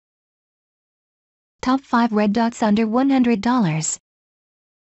Top 5 red dots under $100.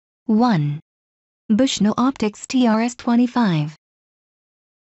 1. Bushnell Optics TRS-25.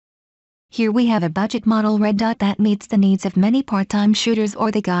 Here we have a budget model red dot that meets the needs of many part-time shooters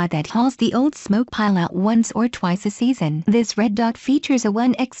or the guy that hauls the old smoke pile out once or twice a season. This red dot features a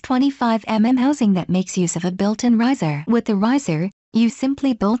 1x25mm housing that makes use of a built-in riser. With the riser, you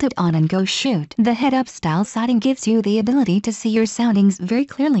simply bolt it on and go shoot. The head-up style sighting gives you the ability to see your soundings very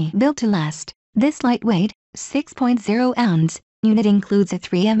clearly. Built to last, this lightweight, 6.0 ounce unit includes a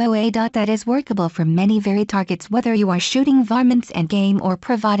 3 MOA dot that is workable for many varied targets, whether you are shooting varmints and game or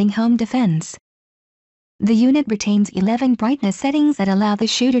providing home defense. The unit retains 11 brightness settings that allow the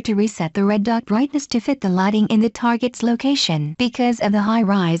shooter to reset the red dot brightness to fit the lighting in the target's location. Because of the high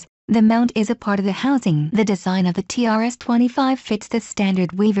rise, the mount is a part of the housing. The design of the TRS-25 fits the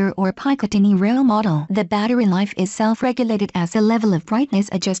standard Weaver or Picatinny rail model. The battery life is self-regulated as the level of brightness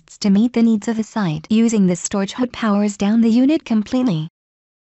adjusts to meet the needs of the sight. Using the storage hood powers down the unit completely.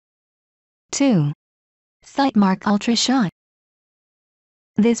 2. Sightmark Ultra Shot.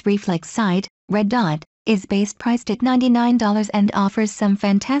 This reflex sight, red dot, is priced at $99 and offers some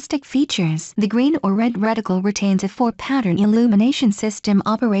fantastic features. The green or red reticle retains a 4-pattern illumination system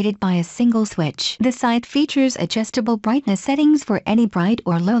operated by a single switch. The sight features adjustable brightness settings for any bright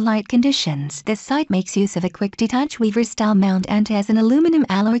or low light conditions. The sight makes use of a quick detach Weaver style mount and has an aluminum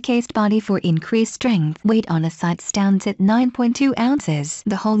alloy cased body for increased strength. Weight on the sight stands at 9.2 ounces.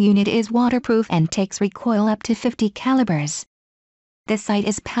 The whole unit is waterproof and takes recoil up to 50 calibers. The sight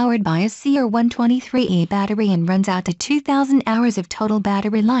is powered by a CR123E battery and runs out to 2,000 hours of total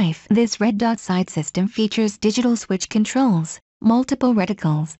battery life. This red dot sight system features digital switch controls, multiple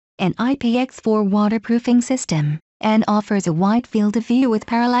reticles, an IPX4 waterproofing system, and offers a wide field of view with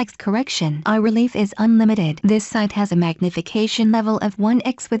parallax correction. Eye relief is unlimited. This sight has a magnification level of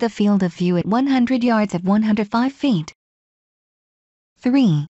 1x with a field of view at 100 yards of 105 feet.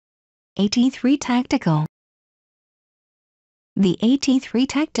 3. AT3 Tactical. The AT3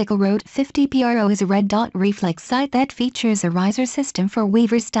 Tactical Road 50 PRO is a red dot reflex sight that features a riser system for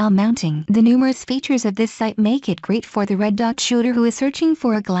Weaver-style mounting. The numerous features of this sight make it great for the red dot shooter who is searching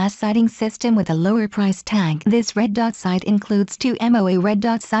for a glass sighting system with a lower price tag. This red dot sight includes 2 MOA red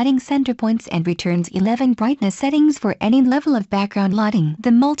dot sighting center points and returns 11 brightness settings for any level of background lighting.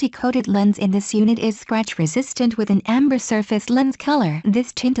 The multi-coated lens in this unit is scratch-resistant with an amber surface lens color.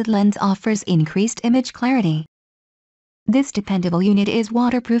 This tinted lens offers increased image clarity. This dependable unit is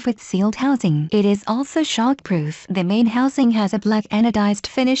waterproof with sealed housing. It is also shockproof. The main housing has a black anodized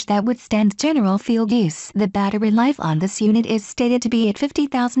finish that withstands general field use. The battery life on this unit is stated to be at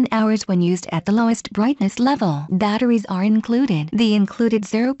 50,000 hours when used at the lowest brightness level. Batteries are included. The included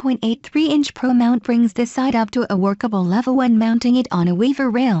 0.83-inch Pro mount brings this sight up to a workable level when mounting it on a Weaver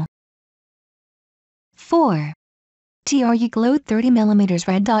rail. 4. TruGlo 30mm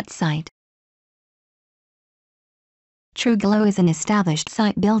red dot sight. TrueGlo is an established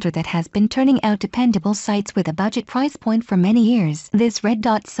sight builder that has been turning out dependable sights with a budget price point for many years. This red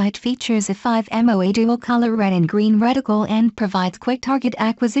dot sight features a 5 MOA dual color red and green reticle and provides quick target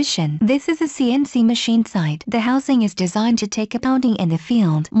acquisition. This is a CNC machine sight. The housing is designed to take a pounding in the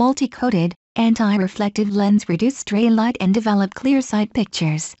field. Multi-coated, anti-reflective lens reduce stray light and develop clear sight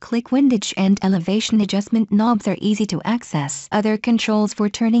pictures. Click windage and elevation adjustment knobs are easy to access. Other controls for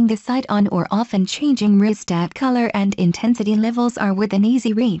turning the sight on or off and changing rheostat color and intensity levels are within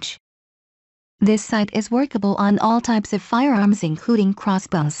easy reach. This sight is workable on all types of firearms including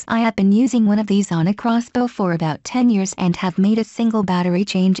crossbows. I have been using one of these on a crossbow for about 10 years and have made a single battery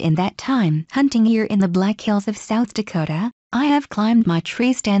change in that time. Hunting here in the Black Hills of South Dakota, I have climbed my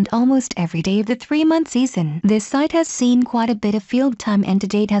tree stand almost every day of the 3-month season. This sight has seen quite a bit of field time and to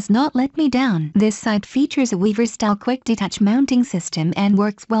date has not let me down. This sight features a Weaver-style quick detach mounting system and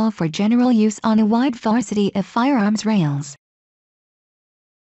works well for general use on a wide variety of firearms rails.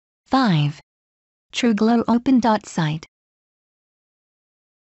 5. TrueGlo Open Dot Sight.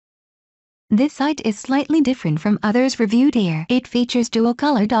 This sight is slightly different from others reviewed here. It features dual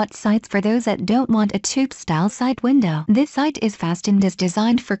color dot sights for those that don't want a tube-style sight window. This sight is fast and is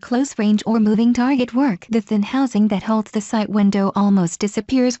designed for close range or moving target work. The thin housing that holds the sight window almost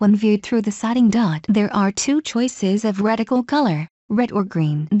disappears when viewed through the sighting dot. There are 2 choices of reticle color, red or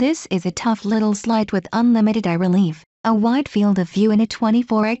green. This is a tough little sight with unlimited eye relief, a wide field of view and a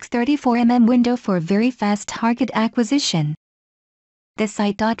 24x34mm window for very fast target acquisition. The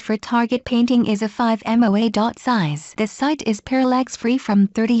sight dot for target painting is a 5 MOA dot size. The sight is parallax-free from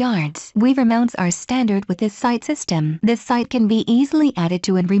 30 yards. Weaver mounts are standard with this sight system. This sight can be easily added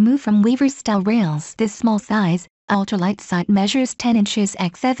to and removed from Weaver-style rails. This small size, Ultralight sight measures 10 inches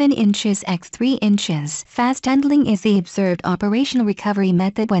x 7 inches x 3 inches. Fast handling is the observed operational recovery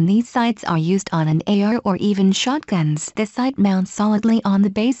method when these sights are used on an AR or even shotguns. The sight mounts solidly on the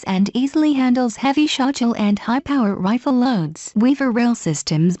base and easily handles heavy shotgun and high-power rifle loads. Weaver rail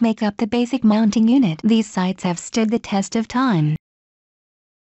systems make up the basic mounting unit. These sights have stood the test of time.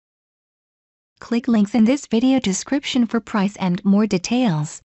 Click links in this video description for price and more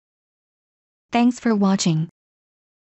details. Thanks for watching.